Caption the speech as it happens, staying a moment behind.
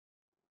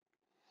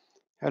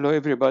Hello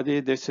everybody,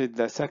 this is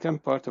the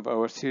second part of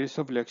our series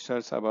of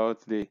lectures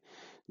about the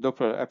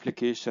Doppler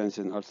applications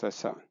in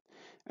ultrasound.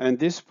 And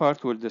this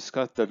part will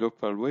discuss the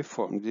Doppler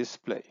waveform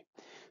display.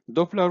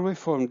 Doppler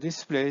waveform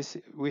displays,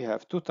 we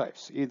have two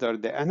types, either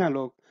the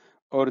analog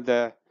or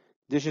the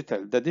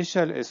digital. The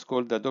digital is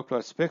called the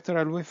Doppler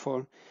spectral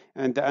waveform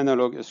and the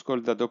analog is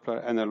called the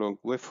Doppler analog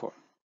waveform.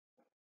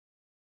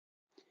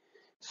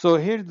 So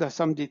here are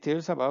some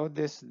details about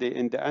this.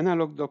 In the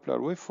analog Doppler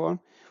waveform,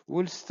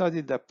 we'll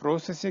study the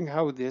processing,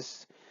 how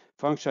this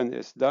function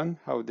is done,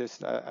 how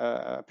this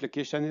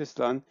application is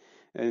done,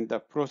 and the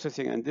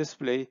processing and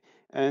display,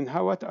 and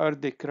what are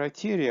the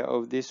criteria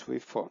of this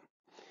waveform.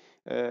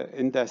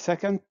 In the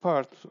second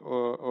part,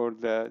 or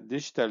the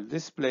digital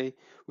display,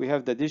 we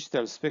have the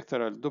digital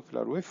spectral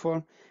Doppler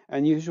waveform,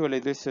 and usually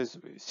this is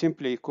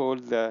simply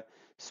called the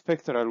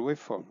spectral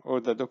waveform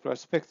or the Doppler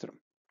spectrum.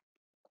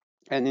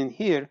 And in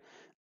here,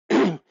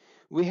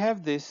 we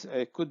have this,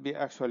 could be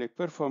actually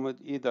performed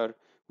either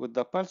with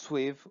the pulse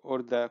wave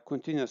or the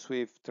continuous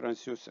wave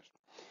transducer.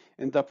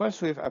 In the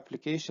pulse wave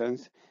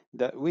applications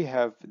that we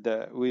have,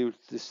 we will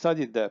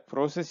study the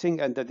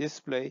processing and the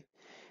display,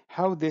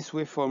 how this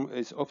waveform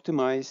is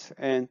optimized,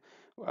 and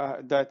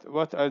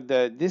what are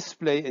the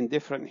display in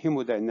different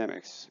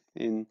hemodynamics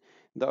in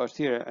the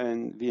arterial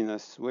and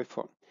venous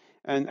waveform.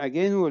 And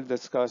again, we'll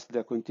discuss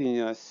the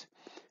continuous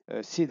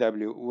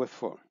CW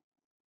waveform.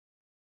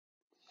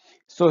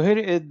 So here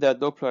is the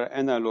Doppler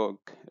analog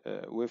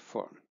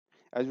waveform.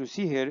 As you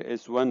see here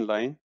is one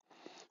line,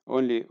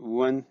 only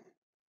one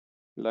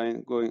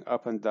line going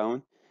up and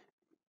down.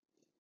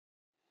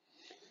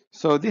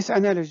 So this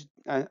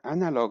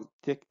analog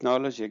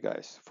technology,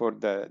 guys, for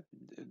the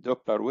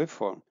Doppler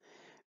waveform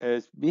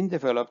has been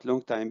developed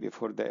long time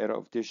before the era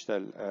of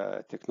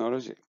digital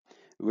technology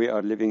we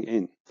are living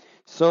in.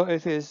 So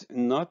it is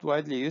not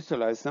widely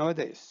utilized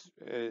nowadays.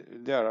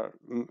 There are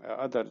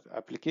other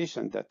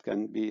applications that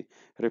can be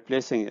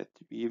replacing it,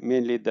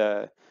 mainly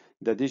the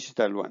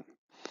digital one.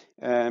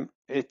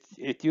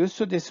 It used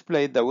to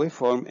display the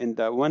waveform in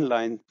the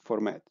one-line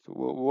format.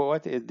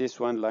 What is this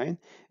one line?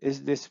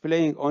 Is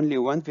displaying only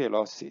one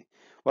velocity.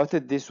 What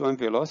is this one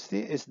velocity?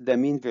 Is the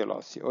mean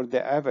velocity or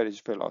the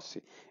average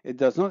velocity. It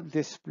does not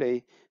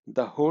display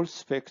the whole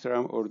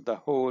spectrum or the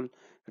whole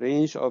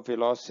range of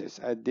velocities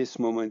at this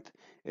moment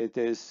it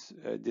is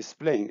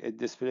displaying. It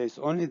displays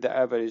only the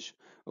average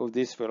of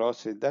this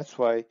velocity. That's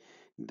why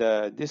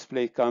the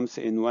display comes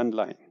in one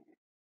line.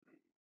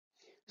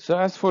 So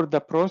as for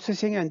the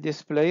processing and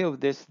display of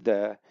this,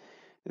 the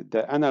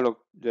analog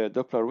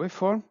Doppler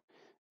waveform,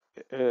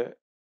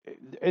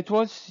 it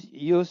was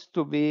used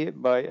to be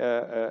by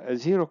a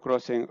zero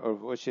crossing, or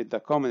which is the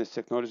commonest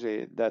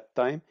technology at that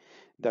time,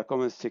 the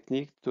commonest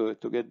technique to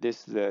get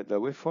this the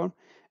waveform.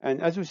 And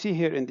as you see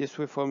here in this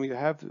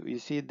waveform, you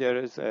see there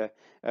is a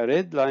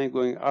red line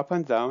going up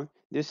and down.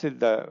 This is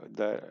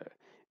the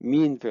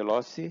mean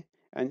velocity,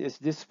 and it's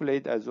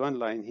displayed as one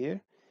line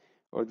here,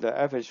 or the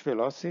average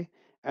velocity.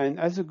 And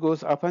as it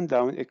goes up and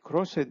down, it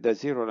crosses the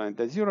zero line.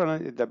 The zero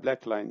line is the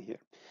black line here.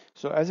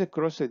 So as it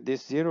crosses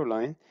this zero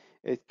line,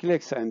 it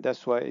clicks, and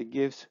that's why it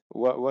gives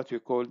what we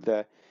call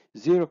the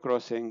zero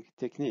crossing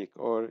technique,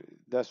 or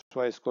that's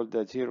why it's called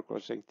the zero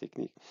crossing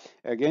technique.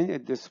 Again,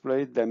 it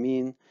displays the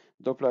mean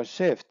Doppler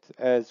shift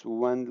as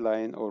one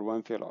line or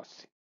one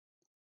velocity.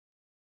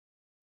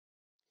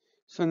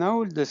 So now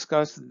we'll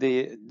discuss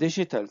the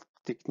digital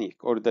technique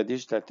or the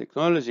digital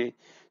technology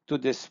to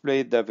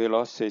display the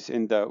velocities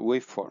in the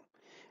waveform.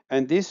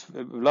 And these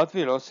blood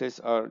velocities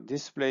are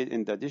displayed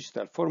in the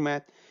digital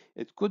format.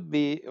 It could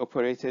be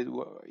operated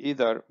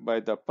either by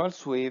the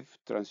pulse wave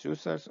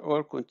transducers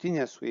or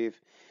continuous wave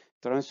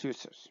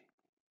transducers.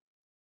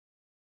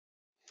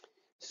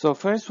 So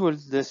first we'll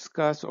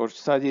discuss or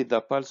study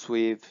the pulse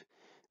wave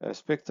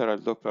spectral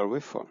Doppler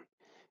waveform.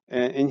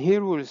 In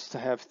here we'll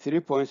have 3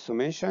 points to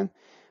mention.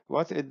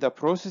 What is the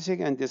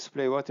processing and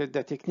display? What is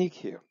the technique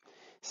here?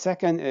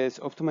 Second is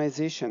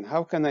optimization.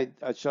 How can I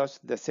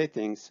adjust the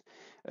settings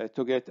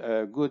to get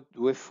a good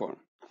waveform?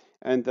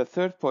 And the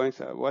third point,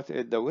 what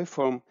is the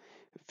waveform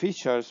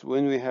features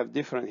when we have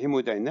different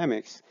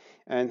hemodynamics,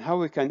 and how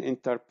we can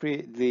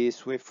interpret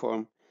this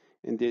waveform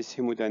in these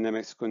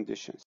hemodynamics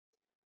conditions.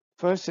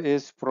 First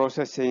is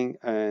processing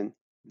and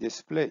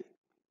display.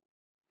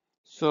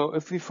 So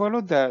if we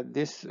follow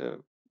this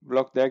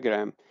block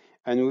diagram,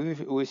 and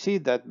we see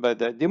that by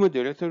the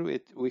demodulator,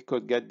 we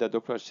could get the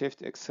Doppler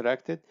shift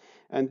extracted,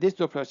 and this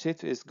Doppler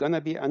shift is going to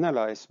be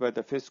analyzed by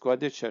the first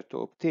quadrature to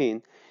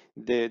obtain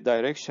the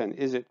direction.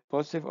 Is it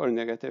positive or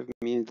negative?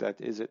 Means that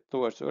is it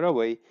towards or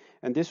away,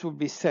 and this will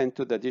be sent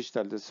to the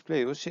digital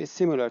display, which is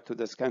similar to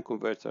the scan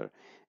converter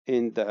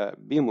in the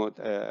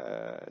B-mode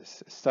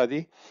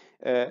study.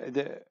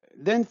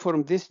 Then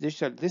from this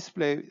digital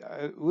display,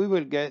 we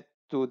will get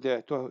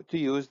to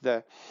use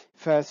the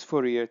fast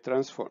Fourier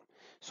transform.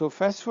 So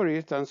fast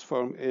Fourier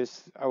transform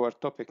is our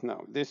topic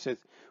now. This is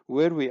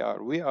where we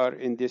are. We are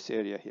in this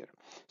area here.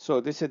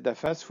 So this is the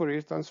fast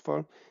Fourier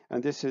transform,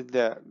 and this is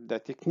the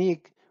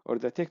technique or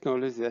the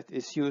technology that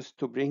is used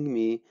to bring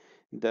me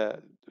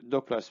the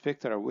Doppler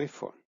spectral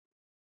waveform.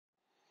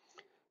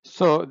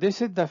 So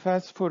this is the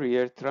fast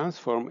Fourier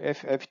transform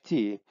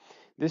FFT.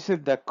 This is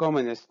the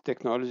commonest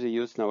technology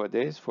used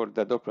nowadays for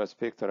the Doppler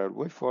spectral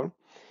waveform.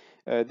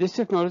 This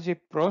technology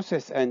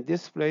processes and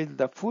displays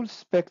the full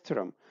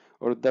spectrum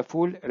or the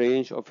full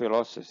range of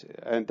velocities,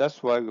 and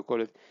that's why we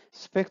call it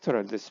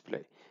spectral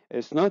display.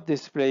 It's not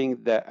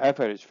displaying the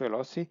average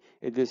velocity,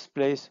 it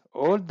displays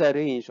all the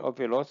range of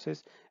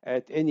velocities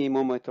at any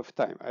moment of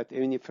time, at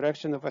any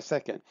fraction of a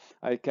second.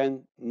 I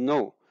can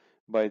know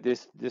by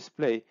this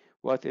display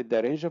what is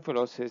the range of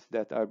velocities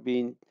that are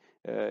being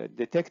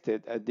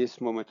detected at this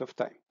moment of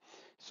time.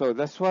 So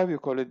that's why we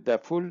call it the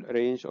full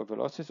range of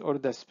velocities or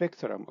the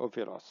spectrum of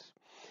velocities.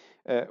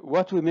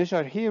 What we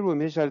measure here, we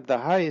measure the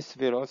highest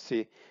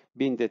velocity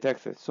being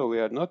detected. So we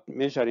are not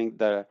measuring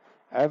the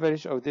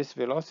average of these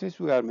velocities,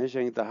 we are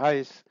measuring the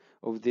highest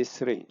of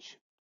this range.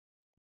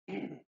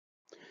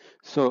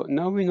 So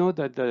now we know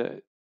that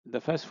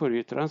the fast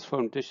Fourier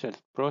transform digital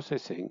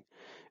processing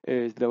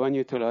is the one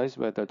utilized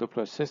by the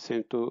Doppler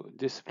system to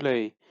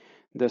display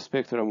the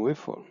spectrum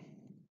waveform.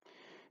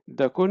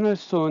 The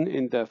cornerstone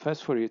in the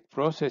fast Fourier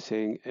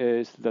processing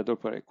is the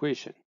Doppler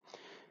equation.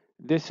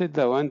 This is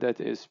the one that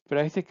is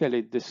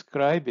practically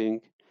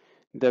describing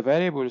the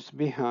variables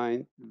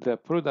behind the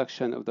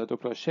production of the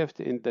Doppler shift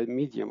in the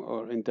medium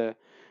or in the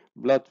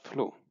blood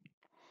flow.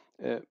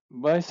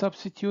 By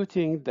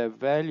substituting the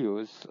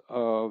values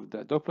of the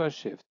Doppler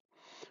shift,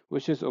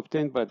 which is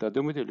obtained by the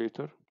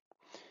demodulator,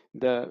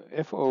 the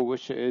FO,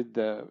 which is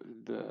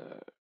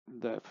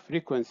the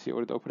frequency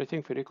or the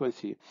operating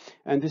frequency,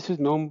 and this is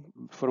known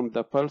from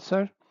the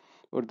pulsar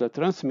or the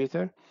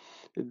transmitter,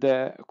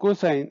 the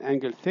cosine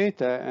angle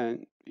theta,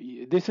 and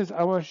this is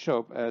our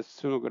job as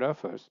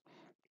sonographers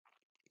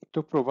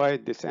to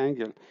provide this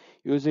angle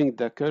using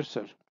the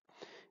cursor.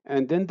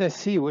 And then the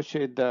C, which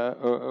is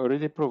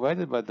already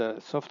provided by the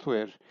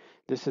software,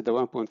 this is the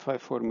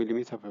 1.54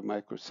 millimeter per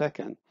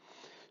microsecond.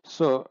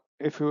 So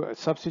if you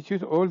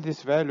substitute all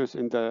these values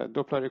in the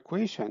Doppler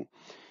equation,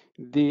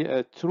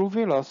 the true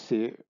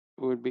velocity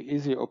will be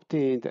easily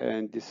obtained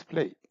and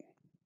displayed.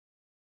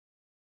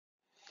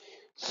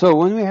 So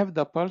when we have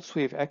the pulse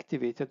wave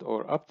activated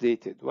or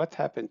updated, what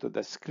happened to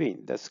the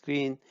screen? The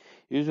screen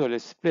usually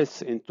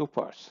splits in two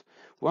parts.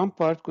 One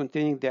part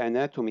containing the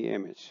anatomy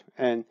image,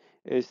 and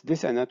is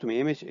this anatomy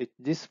image, it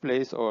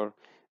displays or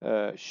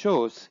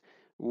shows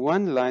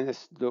one line,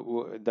 is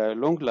the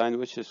long line,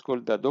 which is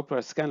called the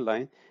Doppler scan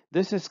line.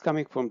 This is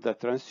coming from the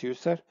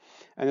transducer,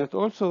 and it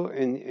also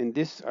in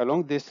this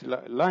along this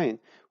line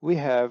we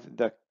have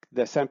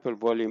the sample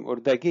volume or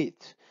the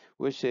gate,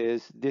 which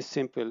is this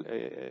simple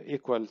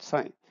equal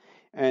sign.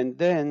 And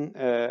then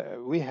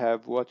we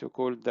have what you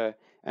call the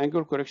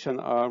angle correction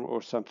arm,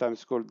 or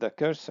sometimes called the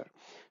cursor.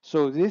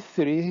 So these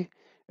three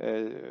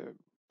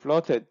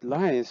plotted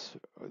lines,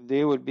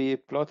 they will be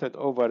plotted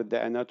over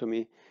the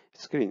anatomy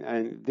screen.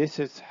 And this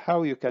is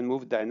how you can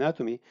move the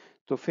anatomy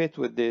to fit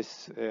with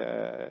these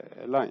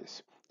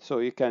lines. So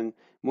you can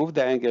move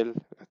the angle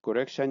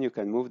correction, you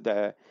can move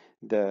the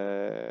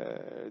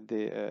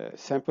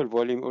sample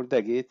volume or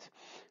the gate,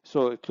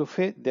 so to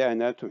fit the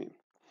anatomy.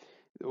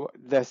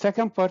 The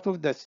second part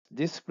of the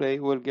display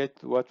will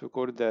get what we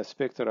call the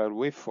spectral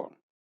waveform.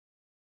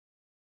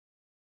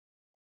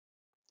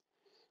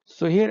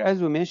 So here,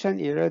 as we mentioned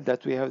earlier,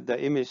 that we have the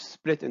image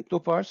split in two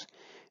parts.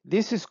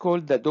 This is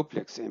called the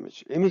duplex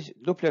image.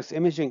 Duplex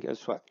imaging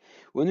is what?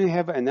 When we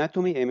have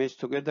anatomy image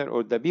together,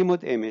 or the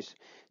B-mode image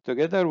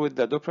together with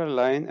the Doppler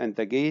line and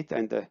the gate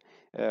and the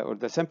or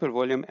the sample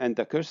volume and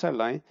the cursor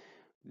line,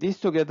 these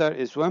together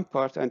is one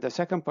part, and the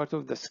second part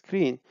of the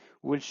screen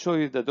will show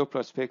you the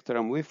Doppler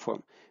spectrum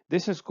waveform.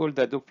 This is called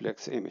the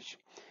duplex image.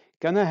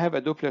 Can I have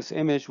a duplex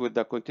image with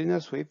the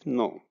continuous wave?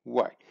 No.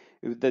 Why?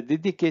 With the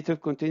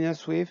dedicated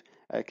continuous wave,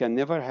 I can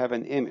never have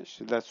an image.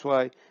 That's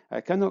why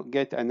I cannot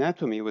get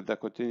anatomy with the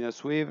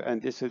continuous wave,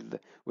 and this is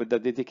with the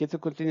dedicated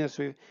continuous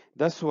wave.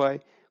 That's why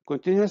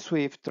continuous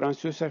wave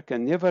transducer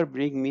can never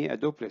bring me a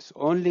duplex,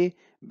 only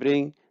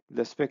bring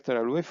the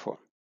spectral waveform.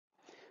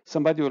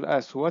 Somebody will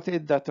ask, what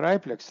is the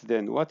triplex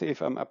then? What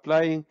if I'm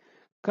applying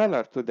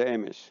color to the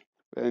image?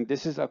 And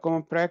this is a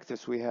common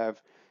practice. We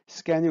have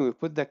scanning, we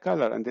put the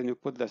color, and then you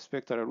put the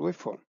spectral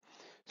waveform.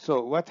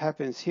 So what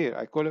happens here?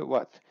 I call it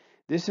what?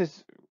 This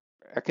is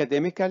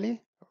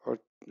academically,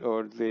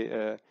 or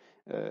the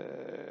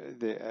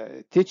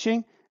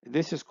teaching,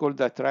 this is called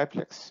the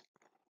triplex.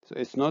 So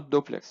it's not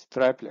duplex,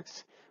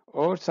 triplex.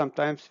 Or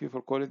sometimes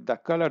people call it the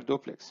color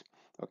duplex,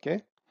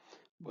 okay?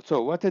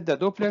 So what is the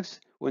duplex?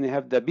 When you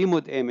have the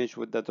B-mode image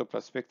with the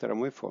Doppler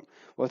spectrum waveform.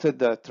 What is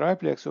the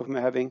triplex of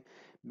having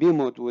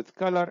B-mode with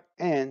color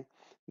and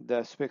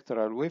the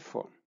spectral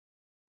waveform?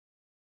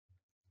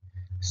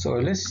 So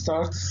let's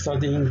start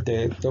studying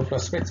the Doppler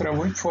spectrum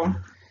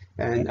waveform.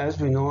 And as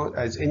we know,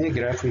 as any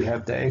graph, we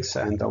have the x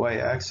and the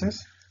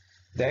y-axis.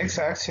 The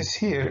x-axis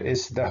here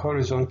is the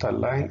horizontal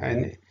line,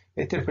 and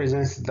it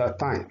represents the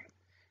time,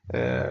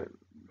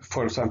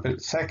 for example,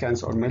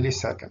 seconds or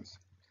milliseconds.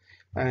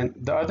 And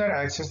the other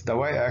axis, the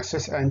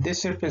y-axis, and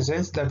this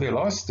represents the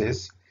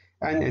velocities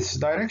and its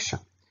direction.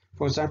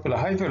 For example, a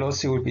high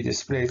velocity will be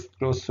displayed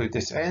close to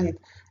this end,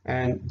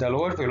 and the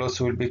lower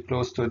velocity will be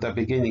close to the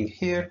beginning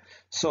here.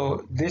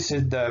 So this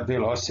is the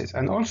velocity,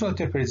 and also it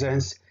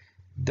represents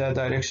the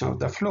direction of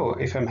the flow.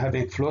 If I'm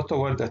having flow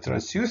toward the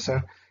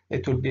transducer,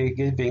 it will be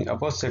giving a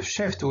positive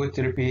shift, which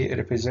will be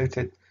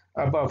represented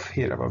above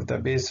here, above the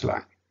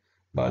baseline.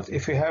 But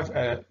if we have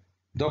a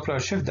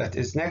Doppler shift that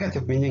is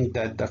negative, meaning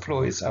that the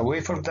flow is away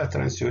from the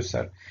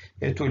transducer,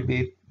 it will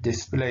be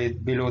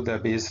displayed below the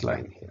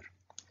baseline here.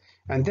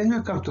 And then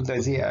we come to the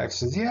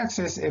z-axis.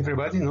 Z-axis,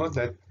 everybody knows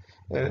that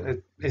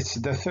it's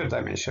the third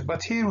dimension,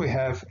 but here we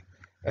have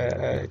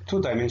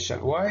two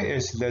dimension. Why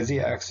is the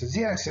z-axis?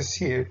 Z-axis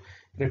here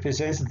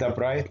represents the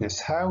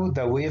brightness, how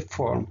the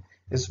waveform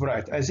is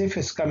bright, as if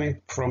it's coming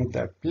from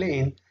the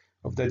plane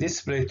of the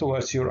display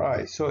towards your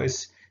eye. So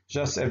it's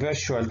just a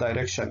virtual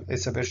direction.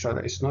 It's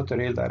not a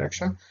real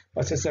direction,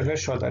 but it's a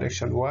virtual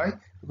direction. Why?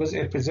 Because it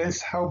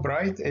represents how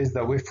bright is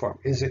the waveform.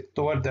 Is it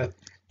toward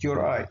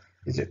your eye?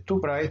 Is it too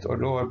bright or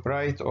lower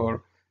bright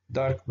or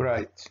dark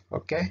bright?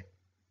 Okay.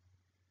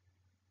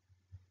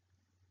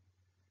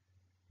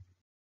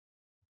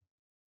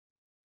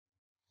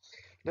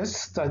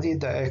 Let's study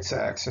the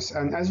x-axis,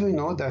 and as we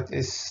know, that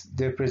is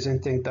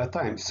representing the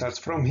time. It starts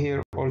from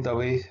here all the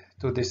way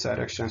to this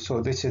direction.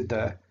 So this is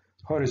the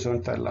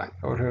horizontal line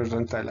or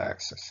horizontal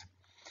axis.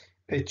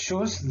 It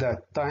shows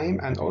that time,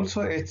 and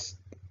also it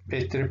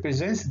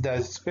represents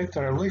the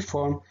spectral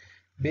waveform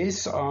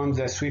based on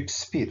the sweep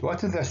speed.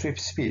 What is the sweep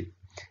speed?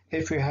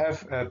 If we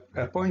have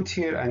a point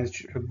here and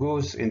it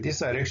goes in this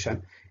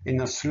direction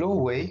in a slow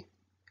way,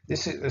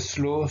 this is a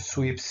slow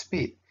sweep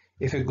speed.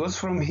 If it goes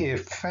from here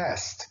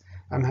fast,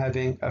 I'm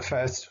having a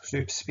fast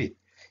sweep speed.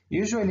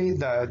 Usually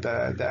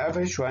the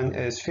average one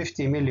is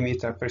 50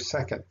 millimeters per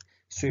second.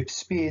 Sweep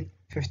speed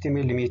 50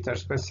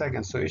 millimeters per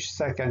second. So each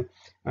second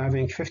I'm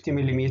having 50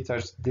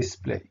 millimeters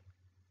display.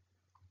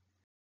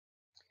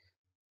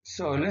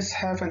 So let's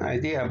have an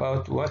idea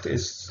about what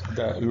is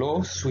the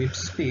low sweep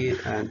speed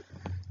and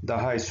the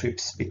high sweep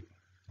speed.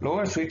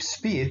 Lower sweep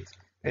speed,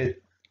 the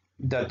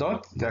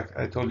dot that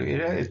I told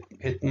you,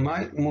 it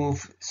might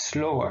move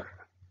slower.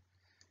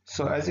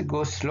 So as it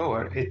goes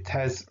slower, it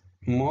has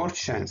more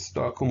chance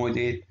to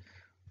accommodate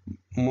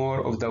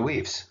more of the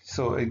waves.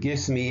 So it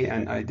gives me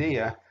an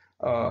idea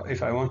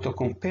if I want to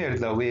compare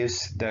the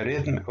waves, the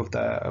rhythm of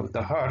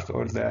the heart,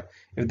 or if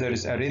there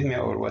is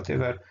arrhythmia or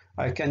whatever,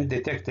 I can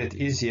detect it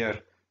easier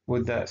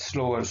with the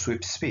slower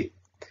sweep speed.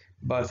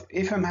 But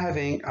if I'm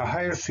having a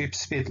higher sweep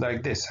speed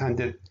like this,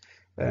 100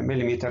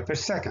 millimeters per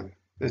second,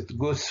 it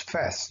goes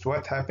fast.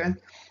 What happened?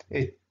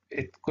 It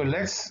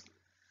collects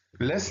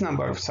less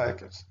number of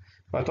cycles.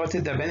 But what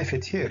is the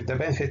benefit here? The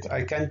benefit,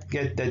 I can't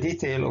get the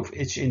detail of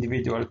each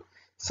individual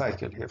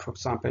cycle here. For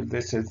example,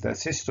 this is the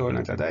systole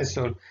and the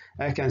diastole.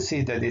 I can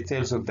see the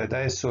details of the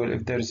diastole,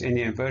 if there's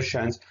any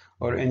inversions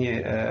or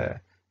any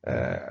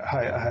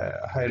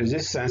high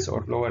resistance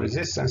or lower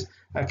resistance.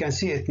 I can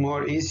see it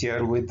more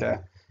easier with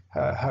the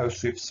high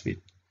sweep speed.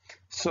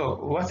 So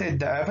what is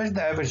the average?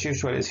 The average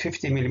usually is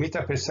 50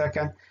 millimeters per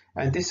second,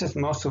 and this is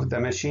most of the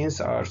machines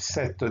are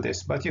set to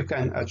this, but you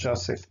can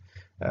adjust it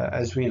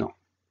as we know.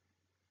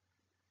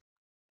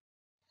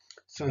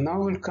 So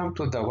now we'll come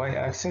to the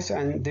y-axis,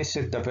 and this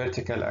is the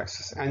vertical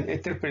axis, and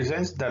it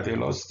represents the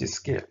velocity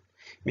scale,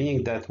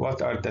 meaning that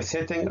what are the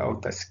setting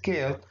of the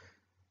scale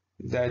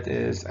that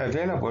is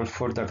available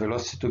for the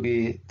velocity to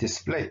be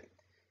displayed.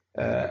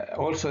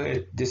 Also,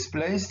 it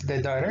displays the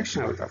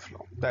direction of the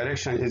flow.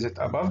 Direction, is it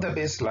above the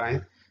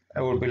baseline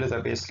or below the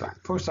baseline?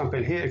 For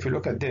example, here, if you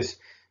look at this,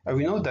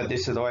 we know that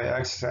this is the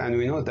y-axis, and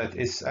we know that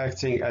it's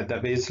acting at the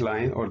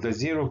baseline or the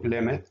zero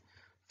limit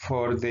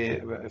for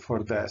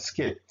the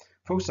scale.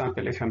 For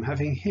example, if I'm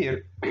having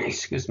here,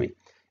 excuse me,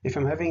 if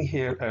I'm having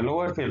here a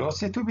lower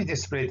velocity, it will be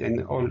displayed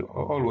in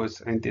always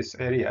in this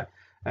area,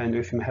 and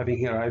if I'm having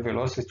here high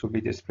velocity, it will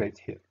be displayed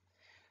here.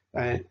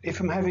 And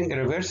if I'm having a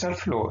reversal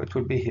flow, it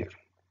will be here.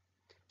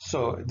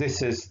 So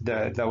this is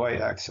the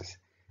y-axis.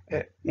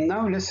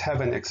 Now let's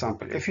have an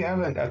example. If you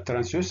have a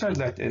transducer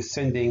that is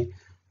sending,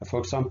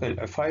 for example,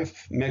 a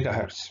 5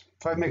 megahertz.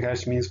 5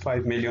 megahertz means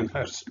 5 million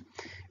hertz.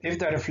 If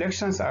the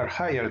reflections are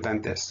higher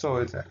than this, so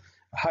it's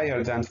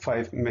higher than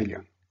 5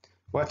 million,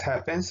 what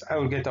happens? I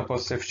will get a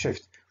positive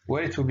shift.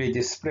 Where it will be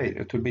displayed?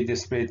 It will be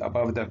displayed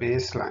above the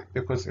baseline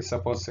because it's a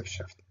positive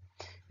shift.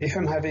 If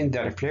I'm having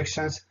the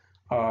reflections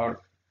are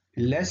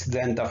less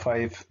than the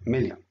 5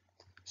 million,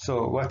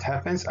 so what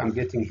happens? I'm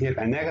getting here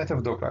a negative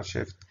Doppler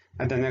shift,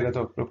 and the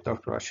negative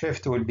Doppler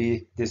shift will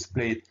be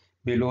displayed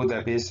below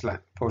the baseline.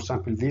 For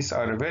example, these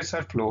are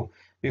reversal flow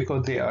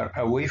because they are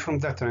away from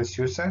the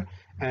transducer,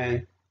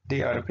 and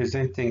they are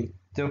representing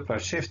Doppler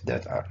shift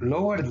that are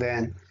lower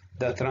than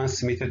the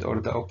transmitted or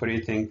the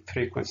operating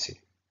frequency.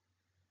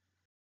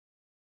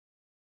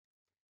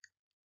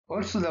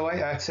 Also, the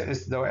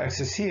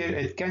y-axis here,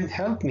 it can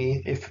help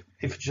me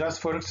if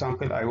just, for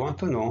example, I want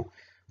to know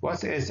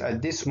what is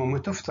at this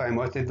moment of time,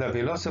 what is the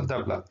velocity of the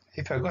blood.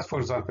 If I got, for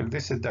example,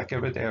 this is the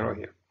curved arrow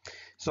here.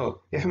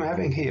 So if I'm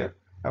having here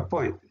a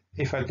point,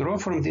 if I draw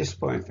from this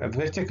point a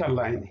vertical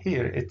line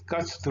here, it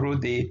cuts through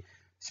the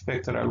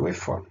spectral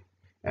waveform.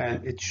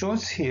 And it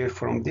shows here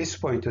from this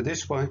point to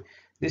this point,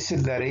 this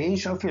is the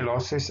range of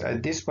velocities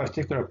at this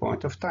particular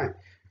point of time.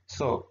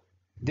 So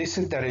this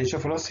is the range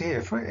of velocity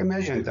here.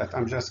 Imagine that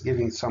I'm just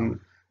giving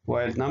some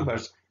wild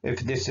numbers. If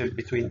this is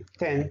between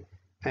 10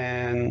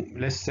 and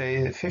let's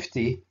say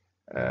 50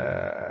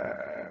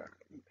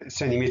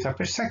 centimeter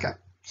per second.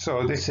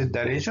 So this is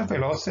the range of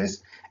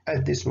velocities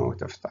at this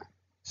moment of time.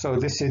 So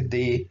this is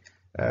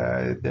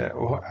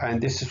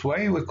and this is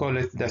why we call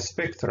it the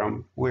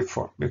spectrum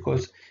waveform,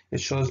 because it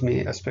shows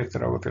me a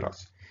spectrum of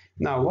velocity.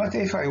 Now, what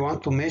if I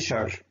want to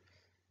measure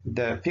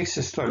the peak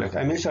systolic?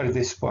 I measure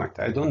this point.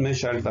 I don't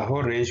measure the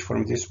whole range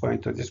from this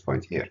point to this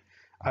point here.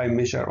 I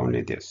measure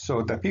only this.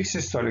 So the peak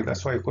systolic,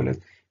 that's why I call it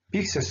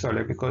peak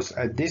systolic, because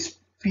at this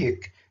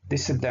peak,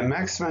 this is the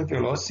maximum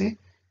velocity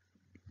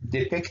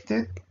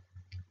depicted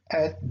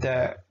at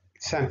the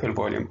sample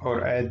volume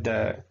or at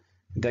the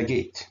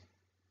gate.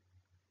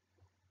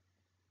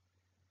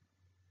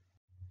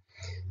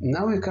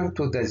 Now we come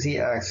to the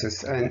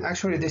z-axis, and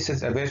actually this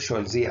is a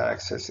virtual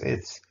z-axis.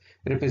 It's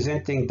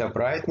representing the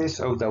brightness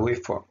of the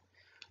waveform.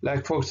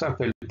 Like for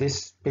example,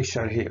 this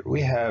picture here,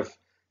 we have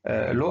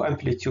low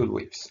amplitude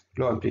waves.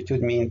 Low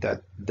amplitude means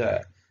that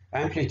the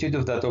amplitude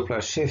of the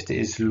Doppler shift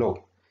is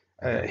low.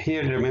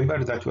 Here,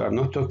 remember that we are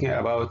not talking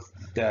about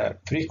the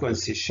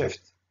frequency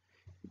shift.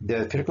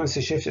 The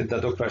frequency shift is the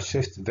Doppler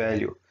shift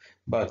value.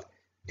 But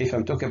if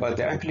I'm talking about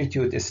the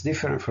amplitude, it's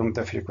different from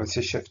the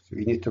frequency shift.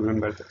 We need to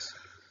remember this.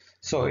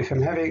 So if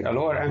I'm having a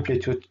lower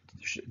amplitude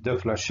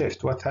Doppler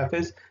shift, what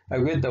happens? I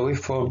get the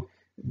waveform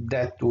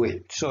that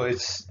way. So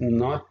it's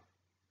not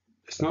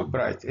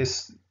bright.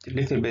 It's a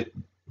little bit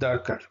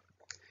darker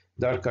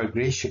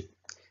gray shade.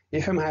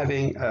 If I'm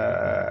having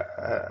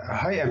a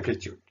high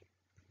amplitude,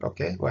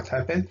 okay, what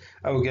happened?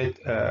 I will get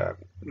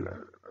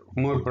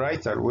more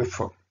brighter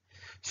waveform.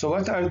 So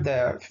what are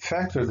the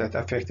factors that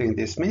are affecting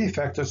this? Many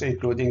factors,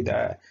 including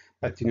the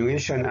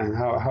attenuation and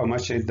how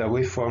much is the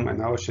waveform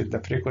and how much is the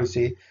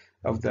frequency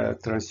of the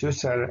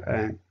transducer,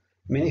 and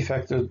many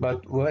factors.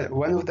 But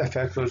one of the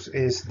factors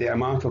is the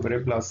amount of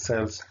red blood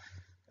cells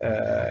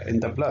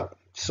in the blood.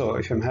 So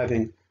if I'm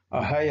having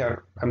a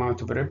higher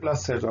amount of red blood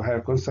cells or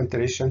higher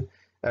concentration,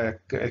 a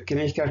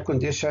clinical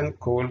condition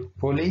called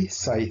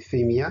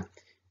polycythemia,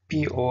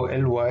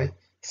 Polycythemia.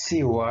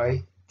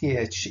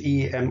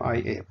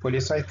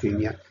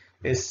 Polycythemia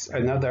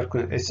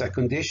is a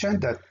condition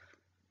that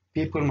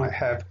people might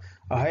have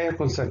a higher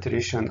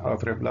concentration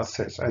of red blood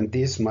cells, and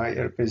this might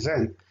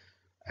represent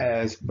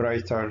as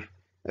brighter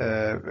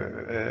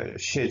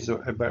shades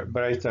of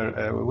brighter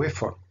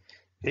waveform.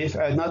 If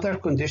another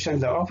condition,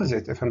 the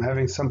opposite, if I'm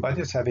having somebody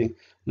who's having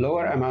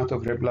lower amount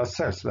of red blood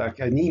cells, like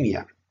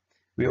anemia,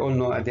 we all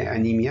know that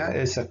anemia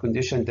is a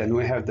condition that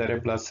we have the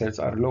red blood cells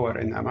are lower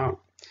in amount.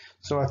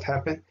 So what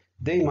happened?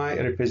 They might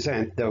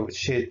represent the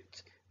shade,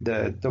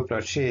 the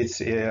Doppler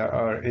shades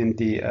are in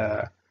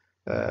the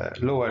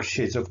lower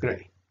shades of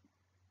gray.